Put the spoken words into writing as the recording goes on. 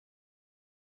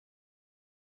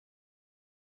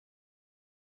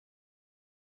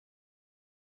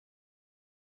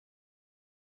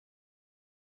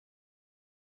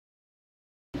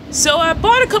So I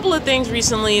bought a couple of things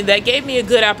recently that gave me a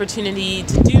good opportunity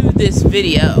to do this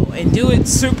video and do it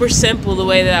super simple the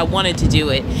way that I wanted to do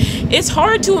it. It's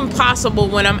hard to impossible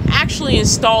when I'm actually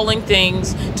installing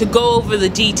things to go over the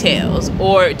details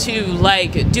or to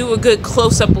like do a good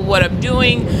close-up of what I'm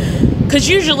doing, because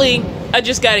usually I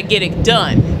just got to get it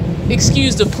done.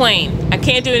 Excuse the plane. I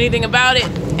can't do anything about it,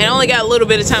 and I only got a little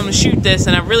bit of time to shoot this,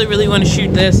 and I really want to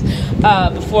shoot this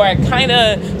before I kind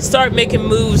of start making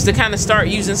moves to kind of start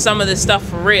using some of this stuff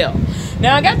for real.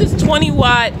 Now I got this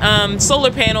 20-watt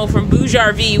solar panel from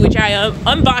RV, which I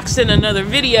unboxed in another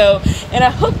video, and I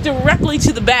hooked directly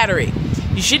to the battery.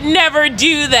 You should never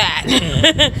do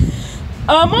that.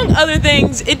 Among other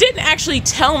things, it didn't actually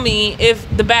tell me if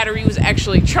the battery was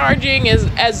actually charging, as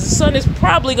the sun has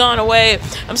probably gone away.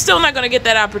 I'm still not going to get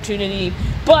that opportunity,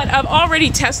 but I've already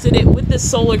tested it with this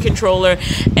solar controller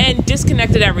and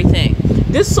disconnected everything.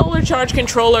 This solar charge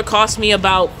controller cost me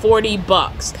about 40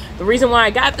 bucks. The reason why I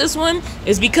got this one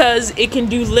is because it can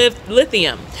do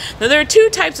lithium. Now there are two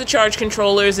types of charge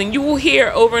controllers, and you will hear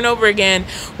over and over again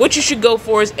what you should go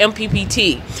for is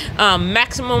MPPT.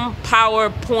 Maximum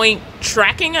Power Point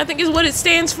Tracking, I think is what it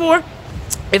stands for.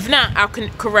 If not, I'll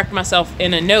correct myself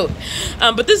in a note.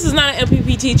 But this is not an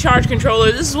MPPT charge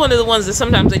controller. This is one of the ones that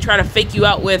sometimes they try to fake you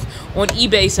out with on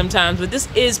eBay sometimes. But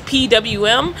this is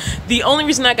PWM. The only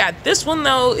reason I got this one,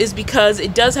 though, is because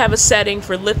it does have a setting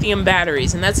for lithium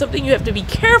batteries. And that's something you have to be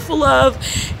careful of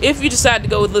if you decide to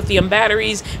go with lithium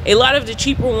batteries. A lot of the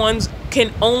cheaper ones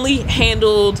can only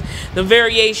handle the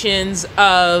variations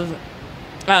of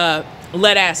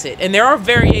lead acid, and there are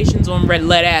variations on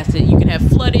lead acid. You can have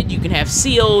flooded, you can have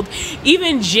sealed,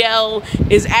 even gel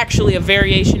is actually a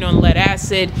variation on lead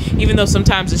acid, even though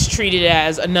sometimes it's treated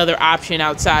as another option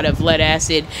outside of lead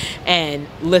acid and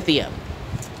lithium.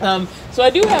 So I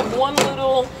do have one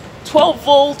little 12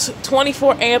 volt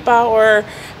 24 amp hour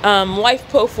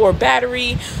LifePo 4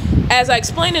 battery. As I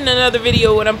explained in another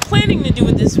video, what I'm planning to do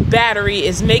with this battery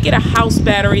is make it a house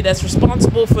battery that's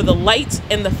responsible for the lights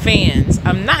and the fans.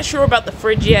 I'm not sure about the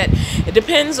fridge yet. It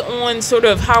depends on sort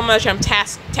of how much I'm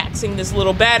taxing this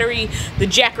little battery. The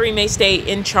Jackery may stay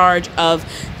in charge of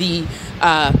the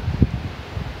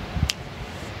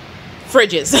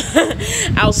fridges.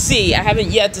 I'll see. I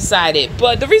haven't yet decided.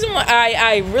 But the reason why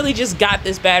I really just got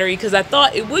this battery, because I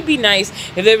thought it would be nice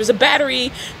if there was a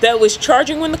battery that was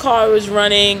charging when the car was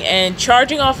running and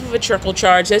charging off of a trickle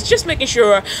charge. That's just making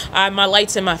sure my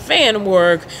lights and my fan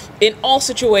work in all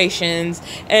situations.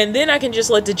 And then I can just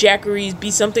let the Jackeries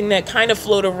be something that kind of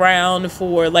float around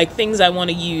for like things I want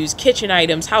to use, kitchen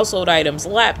items, household items,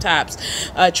 laptops,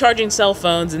 charging cell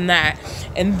phones and that.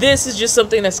 And this is just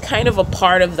something that's kind of a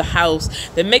part of the house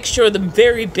that makes sure the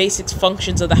very basic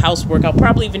functions of the house work. I'll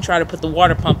probably even try to put the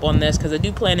water pump on this, because I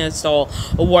do plan to install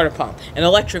a water pump, an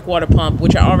electric water pump,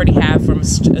 which I already have from a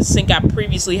sink I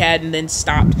previously had and then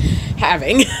stopped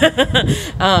having in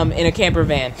a camper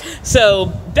van.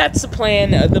 So that's the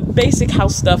plan. The basic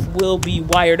house stuff will be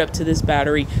wired up to this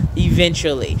battery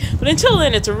eventually. But until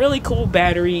then, it's a really cool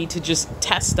battery to just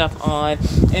test stuff on.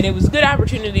 And it was a good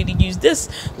opportunity to use this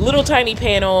little tiny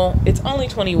panel. It's only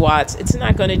 20 watts. It's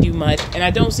not going to do much. And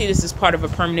I don't see this as part of a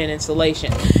permanent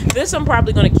installation. This I'm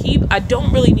probably going to keep. I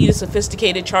don't really need a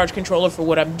sophisticated charge controller for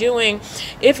what I'm doing.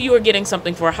 If you are getting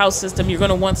something for a house system, you're going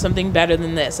to want something better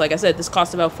than this. Like I said, this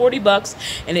costs about 40 bucks,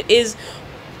 and it is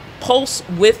pulse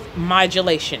width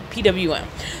modulation, PWM.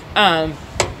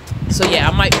 So yeah,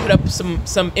 I might put up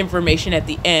some information at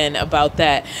the end about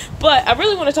that. But I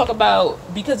really want to talk about,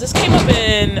 because this came up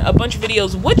in a bunch of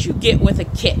videos, what you get with a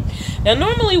kit. Now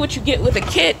normally what you get with a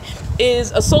kit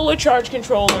is a solar charge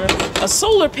controller, a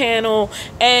solar panel,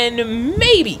 and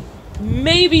maybe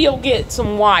you'll get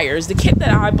some wires. The kit that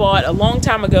I bought a long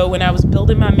time ago when I was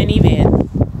building my minivan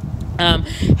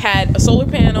had a solar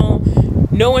panel,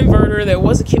 no inverter. There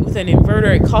was a kit with an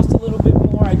inverter. It cost a little bit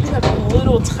more. I do have a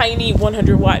little tiny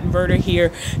 100-watt inverter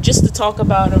here just to talk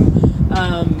about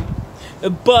them.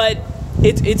 But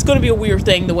it's going to be a weird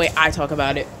thing the way I talk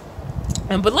about it.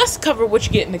 But let's cover what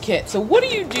you get in the kit. So what do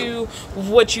you do with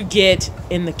what you get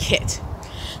in the kit?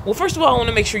 Well, first of all, I want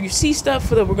to make sure you see stuff,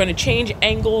 so that we're going to change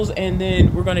angles, and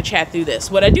then we're going to chat through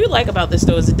this. What I do like about this,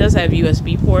 though, is it does have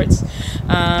USB ports.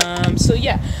 So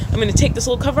yeah, I'm going to take this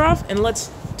little cover off, and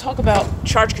let's talk about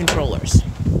charge controllers.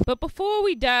 But before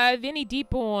we dive any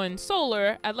deeper on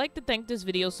solar, I'd like to thank this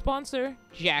video's sponsor,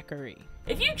 Jackery.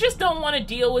 If you just don't want to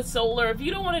deal with solar, if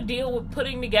you don't want to deal with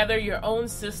putting together your own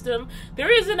system,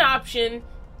 there is an option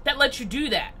that lets you do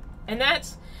that, and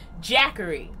that's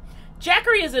Jackery.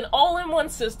 Jackery is an all-in-one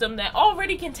system that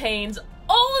already contains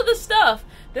all of the stuff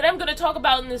that I'm going to talk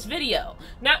about in this video.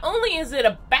 Not only is it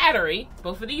a battery,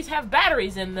 both of these have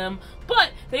batteries in them,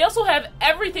 but they also have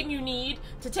everything you need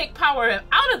to take power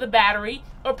out of the battery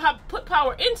or put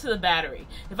power into the battery.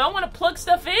 If I want to plug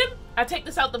stuff in, I take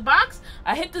this out the box,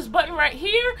 I hit this button right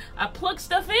here, I plug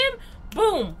stuff in,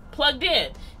 boom, plugged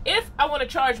in. If I want to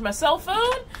charge my cell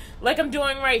phone, like I'm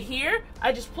doing right here,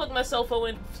 I just plug my cell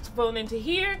phone into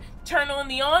here, turn on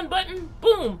the on button,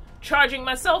 boom, charging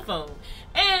my cell phone.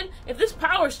 And if this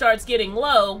power starts getting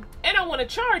low and I want to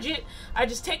charge it, I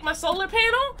just take my solar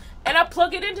panel and I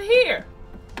plug it into here.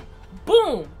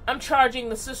 Boom, I'm charging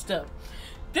the system.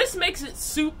 This makes it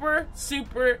super,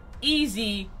 super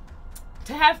easy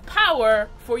to have power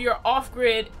for your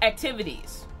off-grid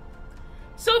activities.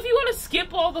 So if you want to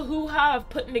skip all the hoo-ha of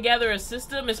putting together a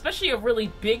system, especially a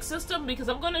really big system, because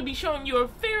I'm going to be showing you a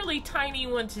fairly tiny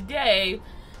one today,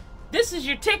 this is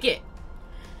your ticket.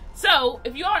 So,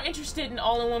 if you are interested in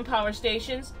all-in-one power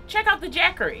stations, check out the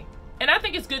Jackery. And I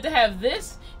think it's good to have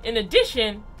this in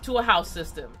addition to a house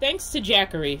system. Thanks to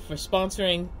Jackery for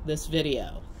sponsoring this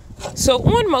video. So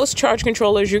on most charge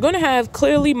controllers, you're going to have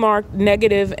clearly marked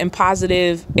negative and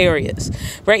positive areas.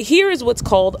 Right here is what's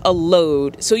called a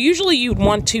load. So usually you'd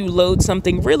want to load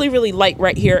something really, really light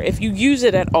right here if you use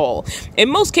it at all. In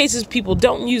most cases, people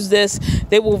don't use this.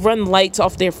 They will run lights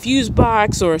off their fuse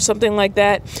box or something like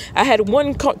that. I had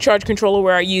one charge controller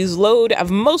where I used load. I've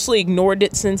mostly ignored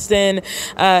it since then.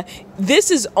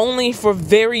 This is only for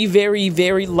very, very,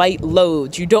 very light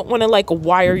loads. You don't want to like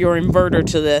wire your inverter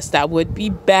to this. That would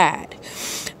be bad.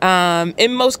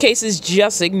 In most cases,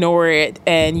 just ignore it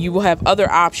and you will have other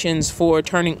options for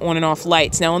turning on and off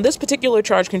lights. Now, on this particular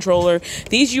charge controller,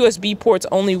 these USB ports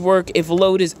only work if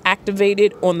load is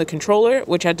activated on the controller,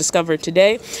 which I discovered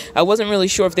today. I wasn't really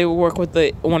sure if they would work with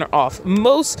the on or off.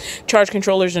 Most charge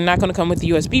controllers are not going to come with the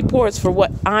USB ports. For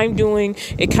what I'm doing,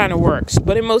 it kind of works.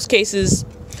 But in most cases,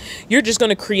 you're just going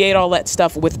to create all that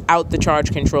stuff without the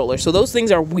charge controller. So those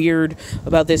things are weird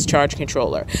about this charge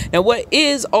controller. Now, what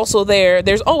is also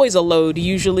there's always a load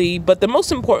usually, but the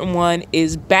most important one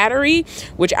is battery,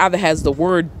 which either has the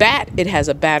word bat, it has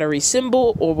a battery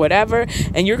symbol or whatever,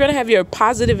 and you're going to have your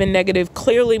positive and negative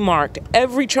clearly marked.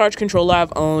 Every charge controller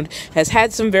I've owned has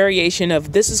had some variation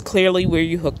of this is clearly where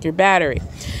you hook your battery.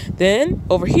 Then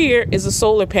over here is a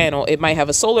solar panel. It might have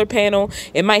a solar panel.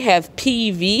 It might have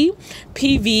PV.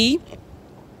 PV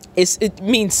it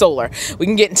means solar. We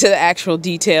can get into the actual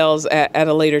details at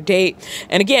a later date.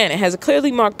 And again, it has a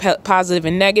clearly marked positive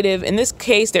and negative. In this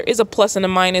case, there is a plus and a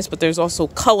minus, but there's also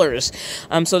colors.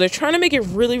 So they're trying to make it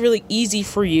really, really easy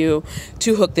for you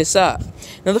to hook this up.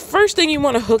 Now, the first thing you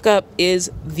want to hook up is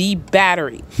the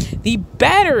battery. The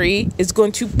battery is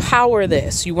going to power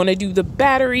this. You want to do the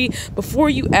battery before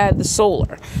you add the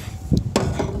solar.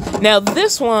 Now,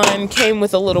 this one came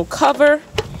with a little cover.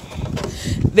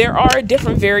 There are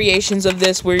different variations of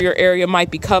this where your area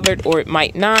might be covered or it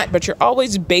might not, but you're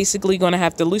always basically going to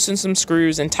have to loosen some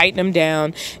screws and tighten them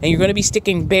down, and you're going to be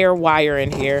sticking bare wire in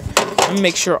here. Let me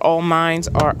make sure all mines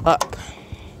are up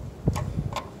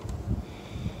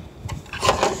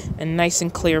and nice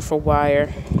and clear for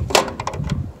wire.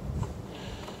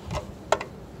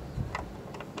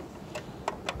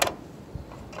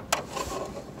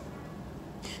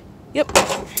 Yep.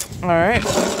 All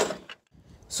right.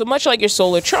 So much like your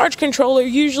solar charge controller,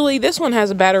 usually this one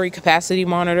has a battery capacity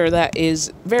monitor. That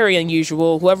is very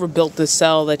unusual. Whoever built this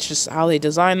cell, that's just how they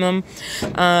design them.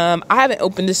 I haven't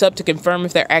opened this up to confirm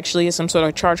if there actually is some sort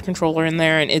of charge controller in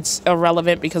there, and it's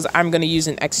irrelevant because I'm going to use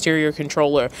an exterior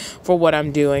controller for what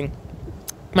I'm doing.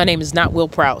 My name is not Will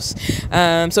Prowse.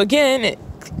 So again,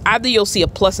 either you'll see a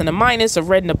plus and a minus, a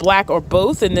red and a black, or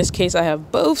both. In this case, I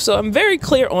have both. So I'm very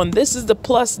clear on this is the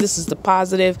plus, this is the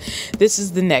positive, this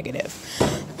is the negative.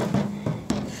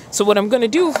 So what I'm going to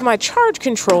do with my charge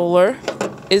controller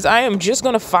is I am just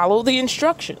going to follow the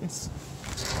instructions.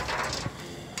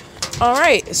 All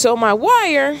right, so my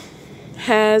wire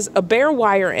has a bare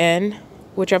wire end,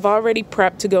 which I've already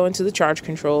prepped to go into the charge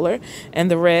controller, and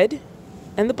the red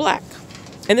and the black.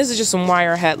 And this is just some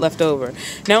wire I had left over.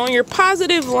 Now on your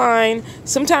positive line,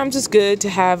 sometimes it's good to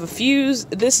have a fuse.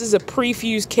 This is a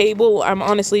pre-fused cable. I'm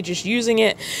honestly just using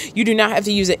it. You do not have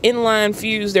to use an inline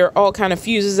fuse. There are all kind of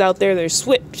fuses out there. There's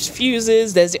switch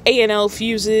fuses, there's A&L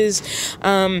fuses.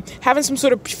 Having some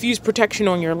sort of fuse protection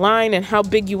on your line and how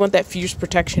big you want that fuse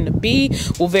protection to be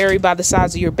will vary by the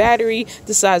size of your battery,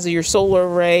 the size of your solar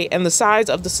array, and the size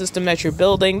of the system that you're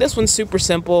building. This one's super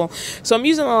simple, so I'm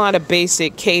using a lot of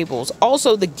basic cables. Also,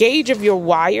 Also, the gauge of your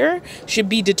wire should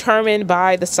be determined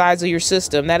by the size of your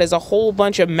system. That is a whole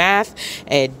bunch of math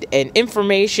and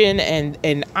information,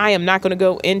 and I am not going to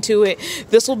go into it.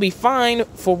 This will be fine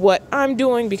for what I'm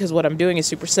doing because what I'm doing is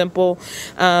super simple.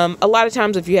 A lot of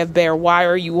times if you have bare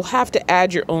wire, you will have to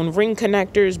add your own ring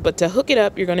connectors, but to hook it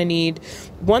up, you're going to need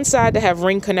one side to have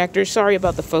ring connectors. Sorry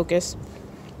about the focus.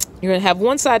 You're going to have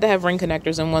one side to have ring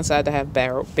connectors and one side to have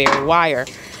bare wire.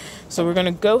 So we're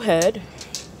going to go ahead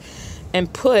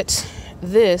and put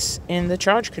this in the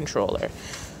charge controller.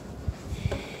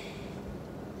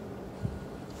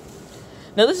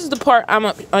 Now this is the part I'm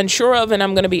unsure of, and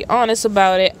I'm going to be honest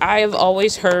about it. I have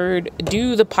always heard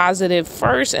do the positive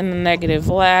first and the negative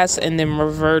last, and then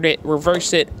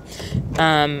reverse it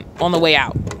on the way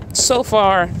out. So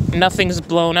far, nothing's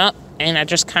blown up, and I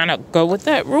just kind of go with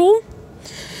that rule.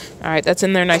 All right, that's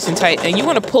in there nice and tight. And you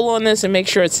want to pull on this and make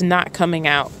sure it's not coming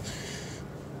out.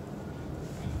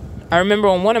 I remember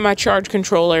on one of my charge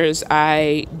controllers,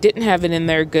 I didn't have it in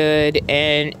there good,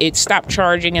 and it stopped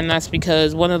charging, and that's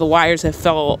because one of the wires had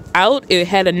fell out. It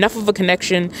had enough of a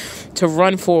connection to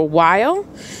run for a while,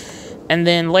 and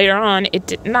then later on, it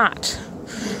did not.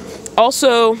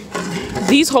 Also,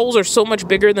 these holes are so much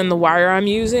bigger than the wire I'm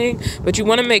using, but you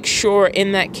want to make sure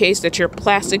in that case that your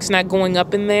plastic's not going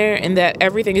up in there and that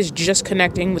everything is just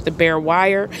connecting with the bare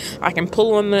wire. I can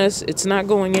pull on this, it's not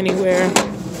going anywhere.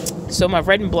 So my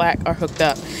red and black are hooked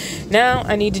up. Now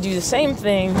I need to do the same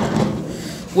thing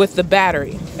with the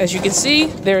battery. As you can see,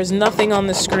 there is nothing on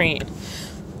the screen.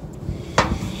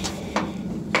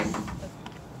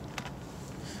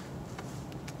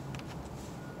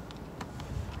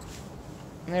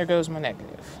 And there goes my negative.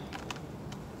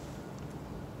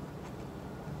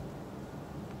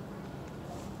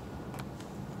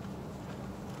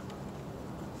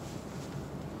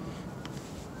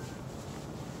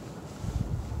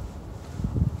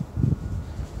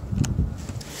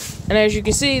 And as you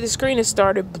can see, the screen has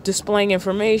started displaying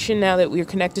information now that we are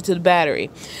connected to the battery.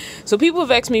 So people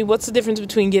have asked me, what's the difference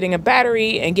between getting a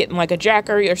battery and getting like a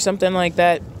Jackery or something like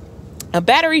that? A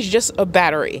battery is just a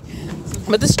battery.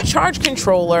 But this charge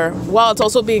controller, while it's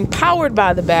also being powered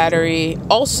by the battery,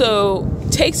 also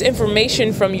takes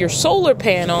information from your solar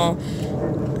panel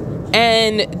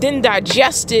and then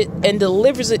digests it and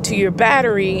delivers it to your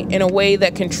battery in a way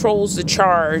that controls the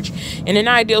charge. In an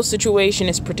ideal situation,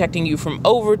 it's protecting you from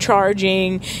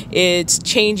overcharging. It's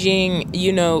changing,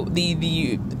 you know,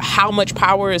 the how much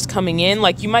power is coming in.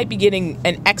 Like you might be getting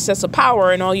an excess of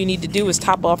power and all you need to do is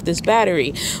top off this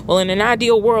battery. Well, in an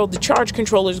ideal world, the charge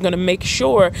controller is going to make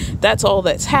sure that's all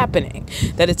that's happening,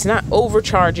 that it's not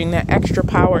overcharging, that extra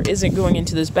power isn't going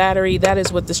into this battery. That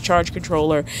is what this charge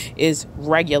controller is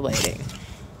regulating.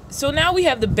 So now we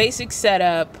have the basic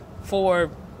setup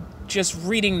for just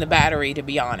reading the battery, to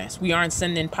be honest. We aren't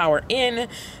sending power in.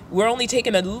 We're only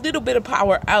taking a little bit of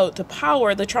power out to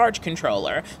power the charge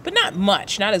controller, but not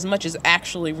much, not as much as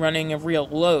actually running a real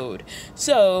load.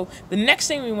 So the next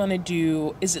thing we want to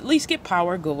do is at least get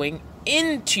power going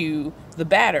into the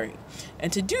battery.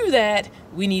 And to do that,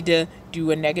 we need to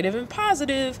do a negative and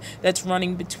positive that's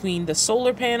running between the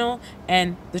solar panel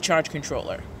and the charge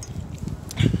controller.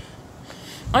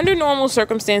 Under normal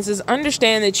circumstances,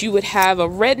 understand that you would have a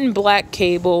red and black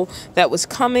cable that was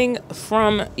coming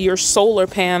from your solar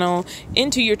panel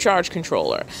into your charge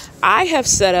controller. I have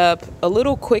set up a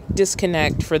little quick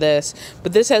disconnect for this,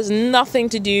 but this has nothing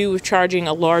to do with charging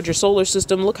a larger solar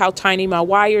system. Look how tiny my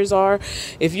wires are.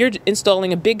 If you're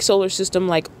installing a big solar system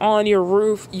like on your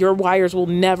roof, your wires will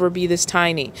never be this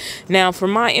tiny. Now, for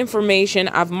my information,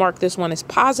 I've marked this one as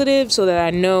positive so that I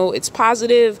know it's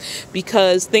positive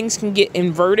because things can get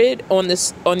inverted on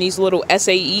these little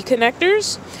SAE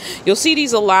connectors. You'll see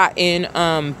these a lot in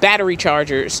battery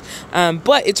chargers,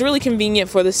 but it's really convenient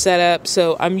for the setup.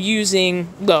 So I'm using,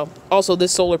 well, also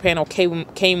this solar panel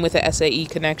came with a SAE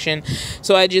connection,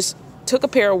 so I just took a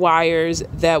pair of wires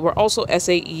that were also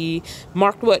SAE,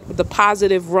 marked what the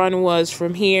positive run was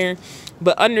from here.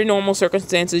 But under normal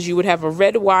circumstances, you would have a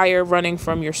red wire running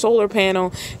from your solar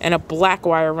panel and a black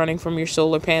wire running from your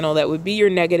solar panel. That would be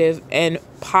your negative and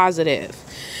positive.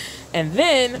 And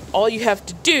then all you have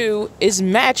to do is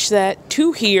match that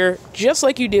to here, just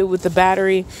like you did with the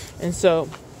battery. And so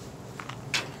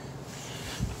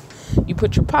you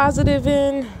put your positive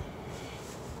in.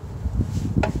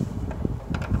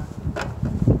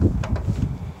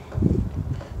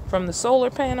 From the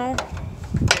solar panel.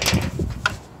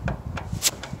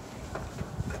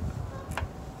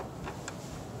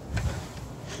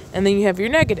 And then you have your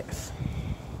negative.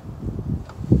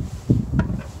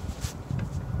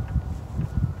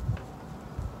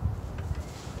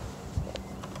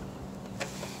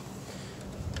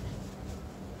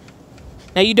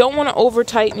 Now you don't want to over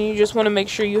tighten, you just want to make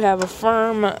sure you have a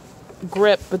firm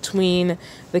grip between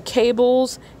the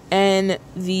cables and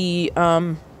the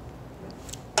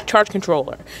charge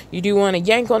controller. You do want to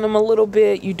yank on them a little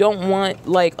bit. You don't want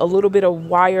like a little bit of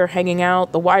wire hanging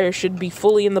out. The wire should be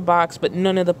fully in the box, but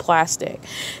none of the plastic.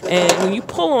 And when you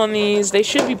pull on these, they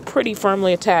should be pretty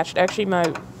firmly attached. Actually,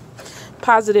 my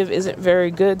positive isn't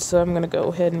very good, so I'm going to go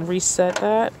ahead and reset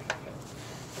that.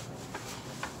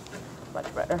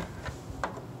 Much better.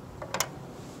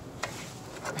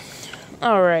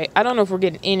 Alright, I don't know if we're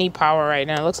getting any power right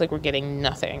now. It looks like we're getting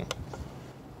nothing.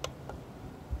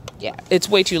 Yeah, it's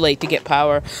way too late to get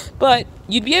power. But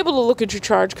you'd be able to look at your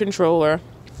charge controller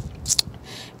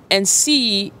and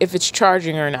see if it's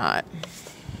charging or not.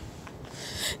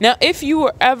 Now, if you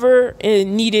were ever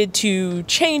needed to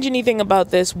change anything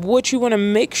about this, what you want to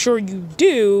make sure you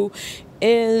do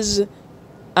is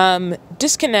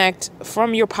disconnect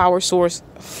from your power source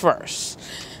first.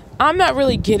 I'm not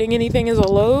really getting anything as a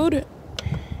load.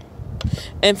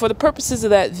 And for the purposes of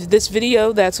this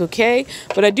video, that's okay.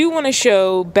 But I do want to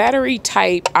show battery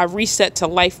type. I reset to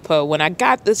LifePo. When I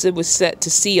got this, it was set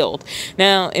to sealed.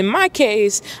 Now, in my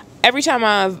case, every time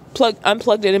I've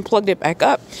unplugged it and plugged it back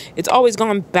up, it's always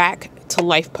gone back to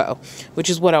LifePo, which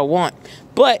is what I want.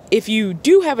 But if you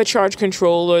do have a charge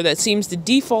controller that seems to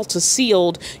default to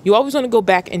sealed, you always want to go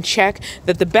back and check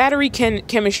that the battery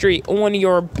chemistry on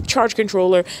your charge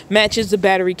controller matches the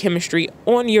battery chemistry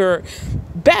on your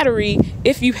battery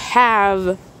if you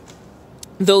have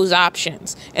those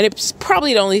options. And it's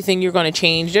probably the only thing you're going to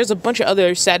change. There's a bunch of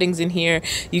other settings in here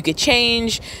you could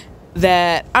change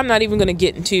that I'm not even going to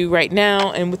get into right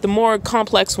now. And with the more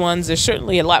complex ones, there's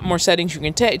certainly a lot more settings you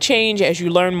can change as you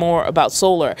learn more about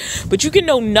solar. But you can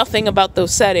know nothing about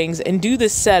those settings and do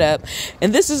this setup,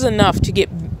 and this is enough to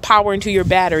get power into your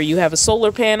battery. You have a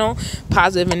solar panel,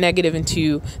 positive and negative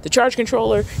into the charge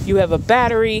controller. You have a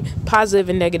battery, positive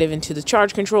and negative into the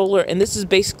charge controller, and this is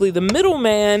basically the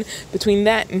middleman between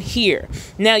that and here.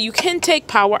 Now, you can take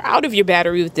power out of your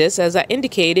battery with this. As I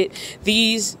indicated,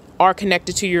 these are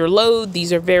connected to your load.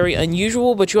 These are very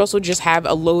unusual, but you also just have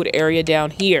a load area down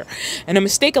here. And a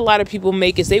mistake a lot of people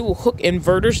make is they will hook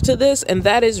inverters to this, and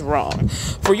that is wrong.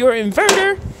 For your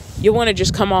inverter, you want to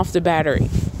just come off the battery.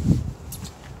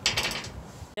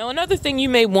 Now, another thing you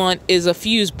may want is a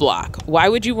fuse block. Why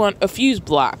would you want a fuse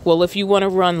block? Well, if you want to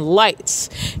run lights,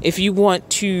 if you want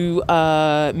to,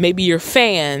 maybe your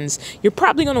fans, you're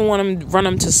probably going to want to run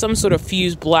them to some sort of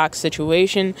fuse block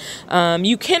situation.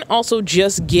 You can also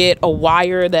just get a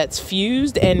wire that's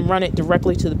fused and run it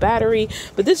directly to the battery,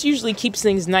 but this usually keeps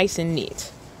things nice and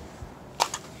neat.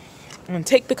 I'm going to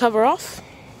take the cover off.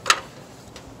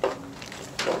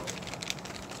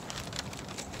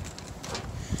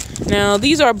 Now,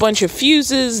 these are a bunch of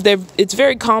fuses. It's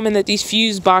very common that these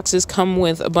fuse boxes come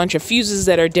with a bunch of fuses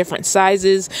that are different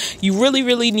sizes. You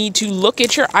really need to look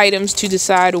at your items to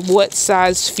decide what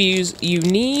size fuse you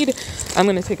need. I'm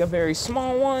going to take a very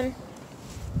small one.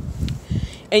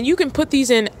 And you can put these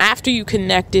in after you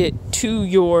connect it to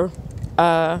your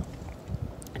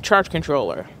charge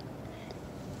controller.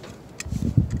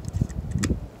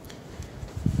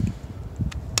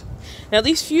 Now,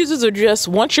 these fuses are just,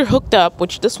 once you're hooked up,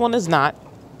 which this one is not,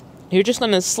 you're just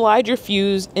going to slide your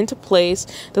fuse into place.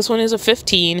 This one is a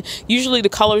 15. Usually the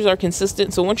colors are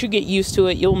consistent, so once you get used to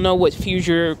it, you'll know what fuse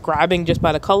you're grabbing just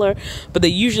by the color, but they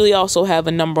usually also have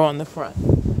a number on the front.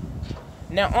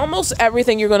 Now, almost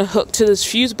everything you're going to hook to this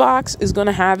fuse box is going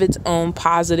to have its own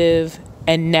positive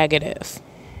and negative.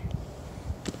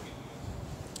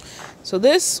 So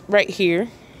this right here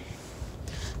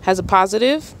has a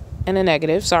positive and a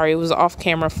negative. Sorry, it was off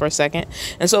camera for a second.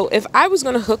 And so if I was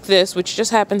going to hook this, which just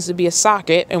happens to be a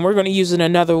socket, and we're going to use it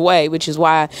another way, which is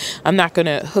why I'm not going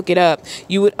to hook it up,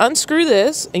 you would unscrew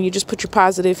this and you just put your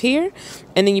positive here,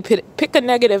 and then you pick a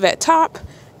negative at top,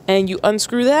 and you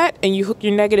unscrew that and you hook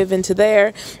your negative into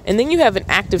there, and then you have an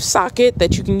active socket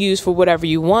that you can use for whatever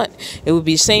you want. It would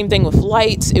be the same thing with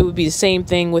lights. It would be the same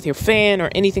thing with your fan or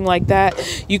anything like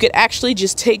that. You could actually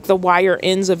just take the wire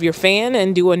ends of your fan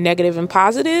and do a negative and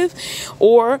positive,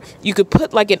 or you could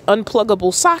put like an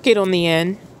unpluggable socket on the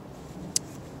end,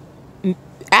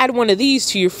 add one of these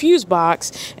to your fuse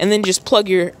box, and then just plug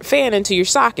your fan into your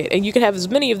socket, and you can have as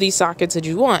many of these sockets as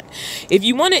you want. If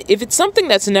you want it, if it's something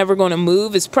that's never going to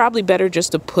move, it's probably better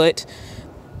just to put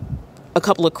a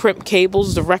couple of crimp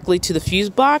cables directly to the fuse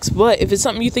box. But if it's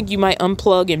something you think you might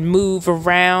unplug and move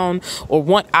around or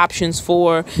want options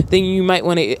for, then you might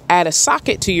want to add a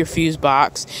socket to your fuse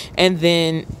box, and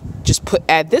then just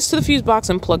add this to the fuse box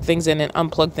and plug things in and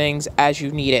unplug things as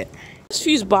you need it. This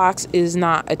fuse box is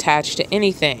not attached to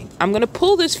anything. I'm going to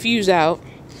pull this fuse out,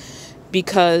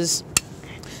 because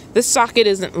this socket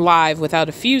isn't live without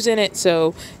a fuse in it,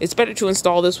 so it's better to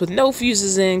install this with no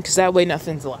fuses in, because that way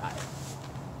nothing's live.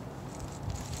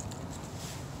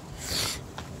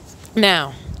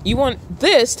 Now, you want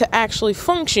this to actually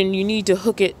function, you need to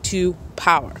hook it to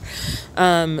power.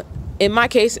 In my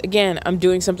case, again, I'm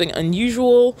doing something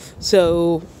unusual,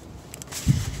 so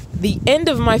the end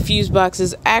of my fuse box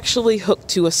is actually hooked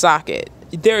to a socket.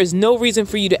 There is no reason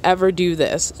for you to ever do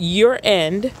this. Your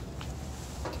end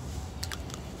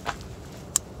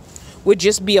would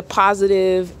just be a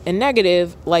positive and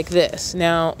negative like this.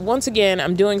 Now, once again,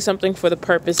 I'm doing something for the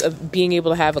purpose of being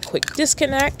able to have a quick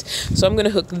disconnect. So I'm going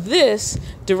to hook this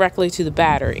directly to the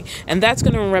battery. And that's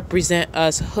going to represent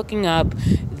us hooking up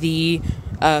the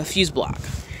fuse block.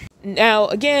 Now,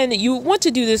 again, you want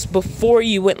to do this before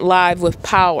you went live with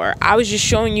power. I was just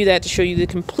showing you that to show you the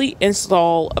complete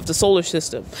install of the solar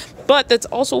system. But that's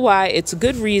also why it's a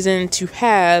good reason to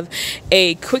have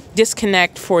a quick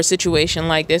disconnect for a situation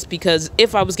like this, because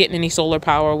if I was getting any solar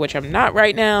power, which I'm not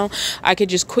right now, I could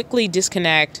just quickly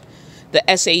disconnect the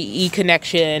SAE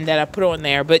connection that I put on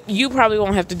there. But you probably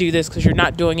won't have to do this because you're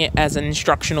not doing it as an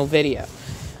instructional video.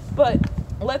 But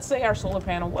let's say our solar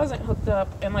panel wasn't hooked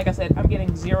up, and like I said, I'm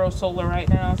getting 0 solar right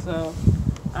now, so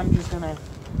I'm just gonna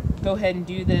go ahead and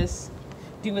do this.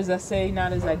 Do as I say,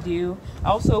 not as I do. I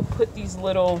also put these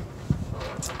little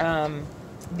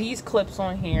these clips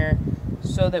on here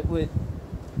so that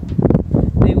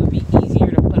they would be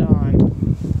easier to put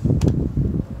on.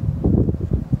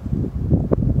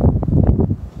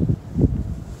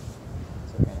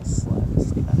 So we're gonna slide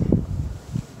this guy.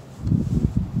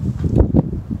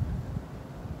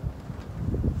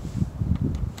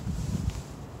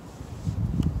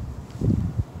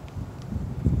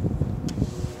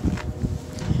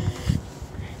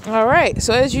 All right,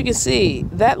 so as you can see,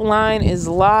 that line is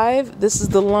live. This is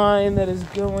the line that is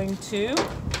going to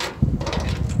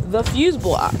the fuse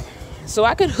block. So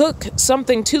I could hook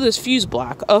something to this fuse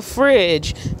block, a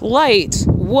fridge, lights,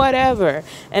 whatever,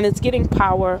 and it's getting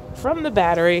power from the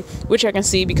battery, which I can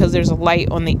see because there's a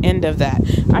light on the end of that.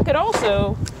 I could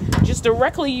also just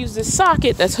directly use this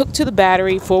socket that's hooked to the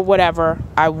battery for whatever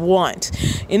I want.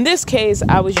 In this case,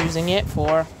 I was using it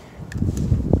for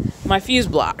my fuse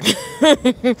block.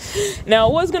 Now,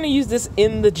 I was going to use this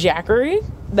in the Jackery.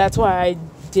 That's why I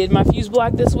did my fuse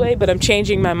block this way, but I'm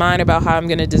changing my mind about how I'm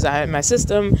going to design my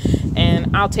system,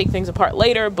 and I'll take things apart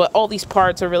later, but all these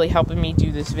parts are really helping me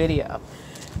do this video.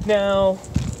 Now,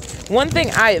 one thing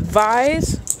I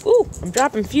advise, I'm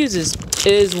dropping fuses,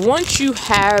 is once you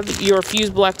have your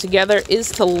fuse block together is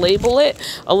to label it.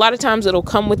 A lot of times it'll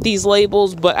come with these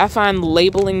labels, but I find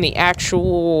labeling the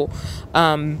actual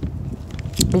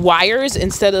wires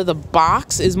instead of the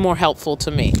box is more helpful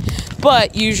to me.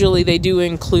 But usually they do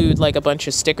include like a bunch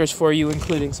of stickers for you,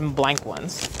 including some blank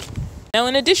ones. Now,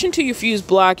 in addition to your fuse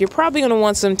block, you're probably going to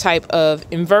want some type of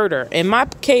inverter. In my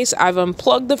case, I've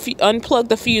unplugged the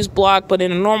fuse block, but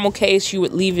in a normal case, you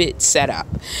would leave it set up.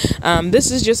 This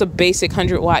is just a basic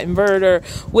 100-watt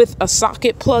inverter with a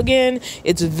socket plug-in.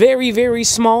 It's very, very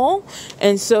small,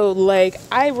 and so like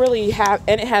I really have,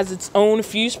 and it has its own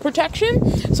fuse protection,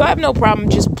 so I have no problem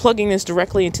just plugging this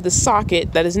directly into the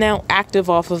socket that is now active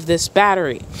off of this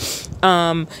battery.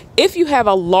 If you have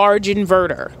a large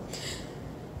inverter,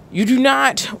 you do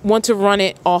not want to run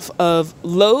it off of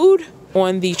load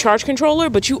on the charge controller,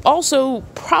 but you also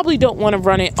probably don't want to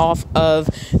run it off of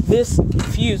this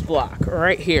fuse block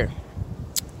right here.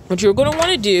 What you're going to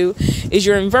want to do is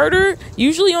your inverter,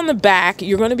 usually on the back,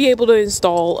 you're going to be able to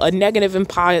install a negative and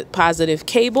positive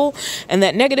cable, and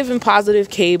that negative and positive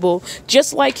cable,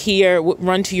 just like here, would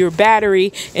run to your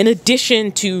battery in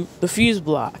addition to the fuse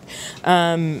block.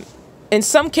 In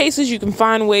some cases, you can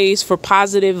find ways for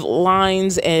positive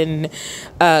lines and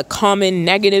common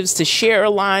negatives to share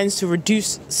lines to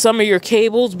reduce some of your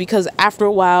cables, because after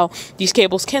a while, these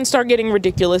cables can start getting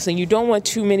ridiculous and you don't want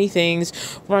too many things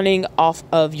running off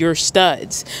of your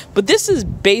studs. But this is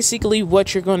basically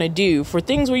what you're going to do. For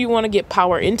things where you want to get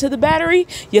power into the battery,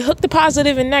 you hook the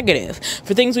positive and negative.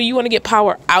 For things where you want to get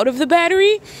power out of the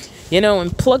battery,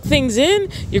 and plug things in,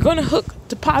 you're going to hook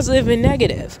to positive and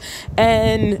negative.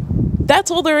 And that's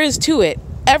all there is to it.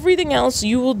 Everything else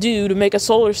you will do to make a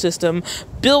solar system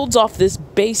builds off this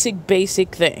basic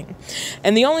thing.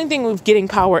 And the only thing with getting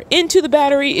power into the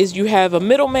battery is you have a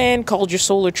middleman called your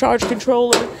solar charge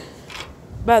controller.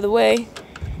 By the way,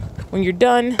 when you're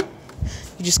done,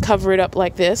 you just cover it up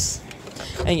like this,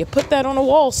 and you put that on a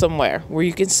wall somewhere where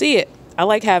you can see it. I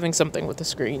like having something with the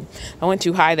screen. I went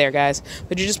too high there, guys.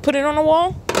 But you just put it on a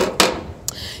wall.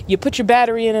 You put your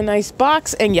battery in a nice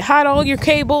box, and you hide all your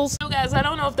cables. So guys, guys, I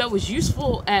don't know if that was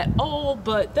useful at all,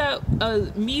 but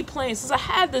that me playing, since I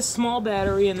had this small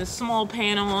battery and this small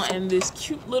panel and this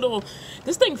cute little,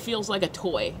 this thing feels like a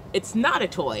toy. It's not a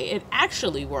toy. It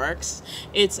actually works.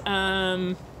 It's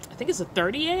I think it's a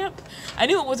 30 amp. I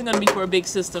knew it wasn't going to be for a big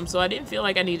system, so I didn't feel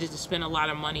like I needed to spend a lot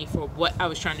of money for what I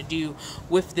was trying to do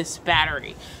with this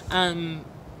battery.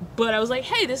 But I was like,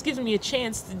 hey, this gives me a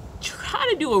chance to try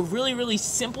to do a really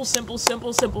simple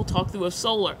talk through of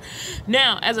solar.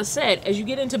 Now, as I said, as you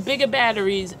get into bigger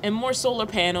batteries and more solar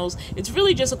panels, it's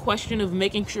really just a question of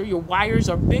making sure your wires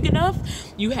are big enough.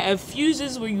 You have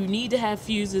fuses where you need to have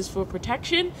fuses for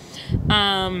protection,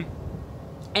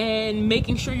 and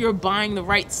making sure you're buying the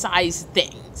right size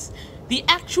things. The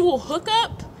actual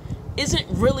hookup isn't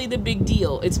really the big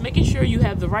deal. It's making sure you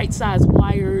have the right size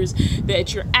wires,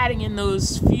 that you're adding in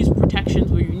those fuse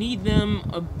protections where you need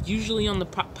them, usually on the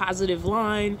positive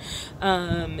line,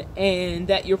 and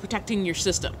that you're protecting your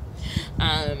system.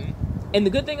 And the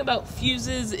good thing about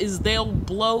fuses is they'll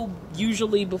blow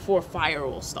usually before fire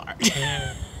will start.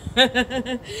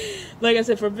 Like I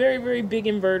said, for very big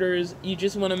inverters, you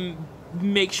just want to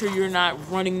make sure you're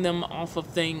not running them off of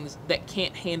things that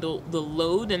can't handle the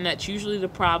load, and that's usually the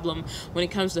problem when it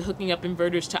comes to hooking up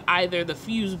inverters to either the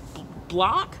fuse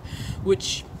block,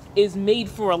 which is made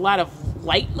for a lot of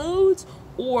light loads,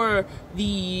 or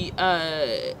the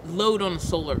load on a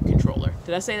solar controller.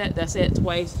 Did I say that? Did I say it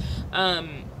twice?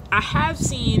 I have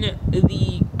seen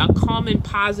a common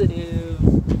positive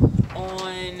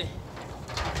on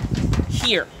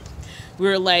here,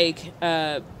 where like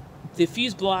the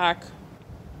fuse block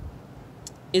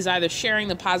is either sharing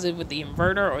the positive with the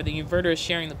inverter, or the inverter is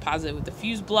sharing the positive with the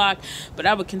fuse block. But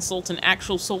I would consult an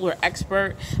actual solar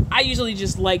expert. I usually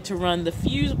just like to run the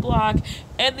fuse block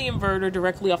and the inverter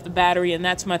directly off the battery, and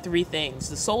that's my three things: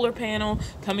 the solar panel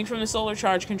coming from the solar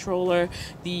charge controller,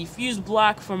 the fuse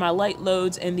block for my light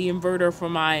loads, and the inverter for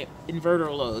my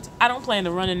inverter loads. I don't plan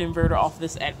to run an inverter off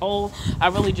this at all. I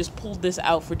really just pulled this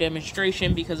out for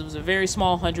demonstration because it was a very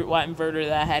small 100-watt inverter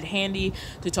that I had handy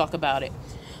to talk about it.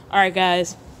 Alright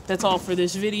guys, that's all for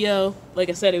this video. Like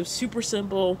I said, it was super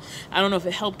simple. I don't know if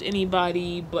it helped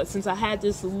anybody, but since I had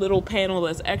this little panel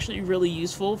that's actually really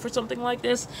useful for something like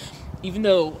this, even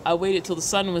though I waited till the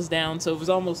sun was down, so it was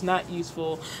almost not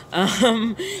useful,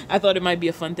 I thought it might be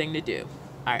a fun thing to do.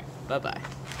 Alright, bye-bye.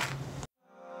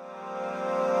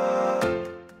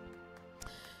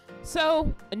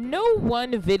 So, no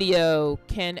one video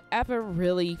can ever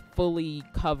really fully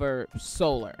cover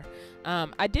solar.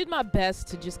 I did my best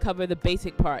to just cover the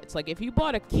basic parts. Like, if you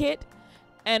bought a kit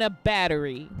and a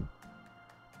battery,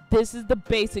 this is the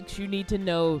basics you need to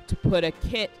know to put a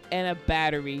kit and a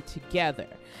battery together.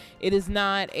 It is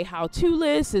not a how-to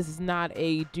list. This is not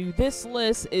a do this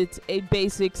list. It's a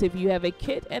basics. If you have a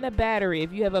kit and a battery,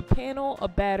 if you have a panel, a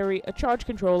battery, a charge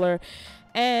controller,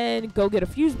 and go get a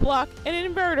fuse block and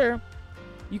an inverter,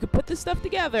 you could put this stuff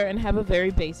together and have a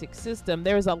very basic system.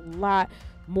 There's a lot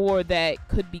more that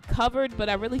could be covered, but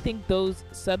I really think those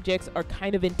subjects are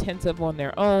kind of intensive on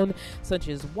their own, such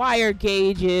as wire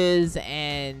gauges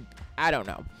and I don't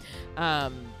know,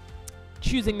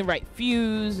 choosing the right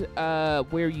fuse,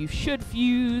 where you should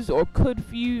fuse or could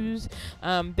fuse.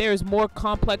 There's more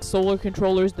complex solar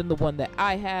controllers than the one that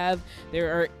I have.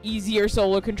 There are easier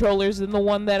solar controllers than the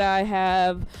one that I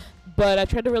have. But I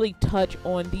tried to really touch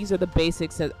on these are the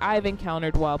basics that I've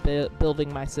encountered while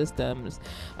building my systems.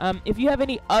 If you have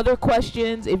any other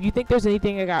questions, if you think there's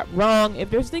anything I got wrong, if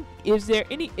there's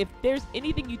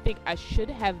anything you think I should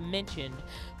have mentioned,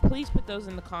 please put those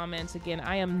in the comments. Again,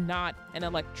 I am not an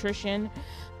electrician.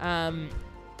 I'm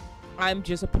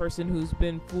just a person who's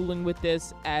been fooling with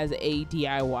this as a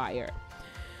DIYer.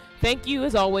 Thank you,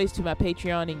 as always, to my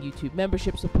Patreon and YouTube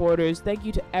membership supporters. Thank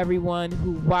you to everyone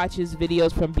who watches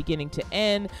videos from beginning to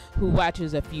end, who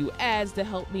watches a few ads to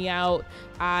help me out.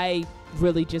 I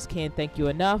really just can't thank you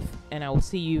enough, and I will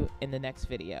see you in the next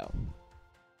video.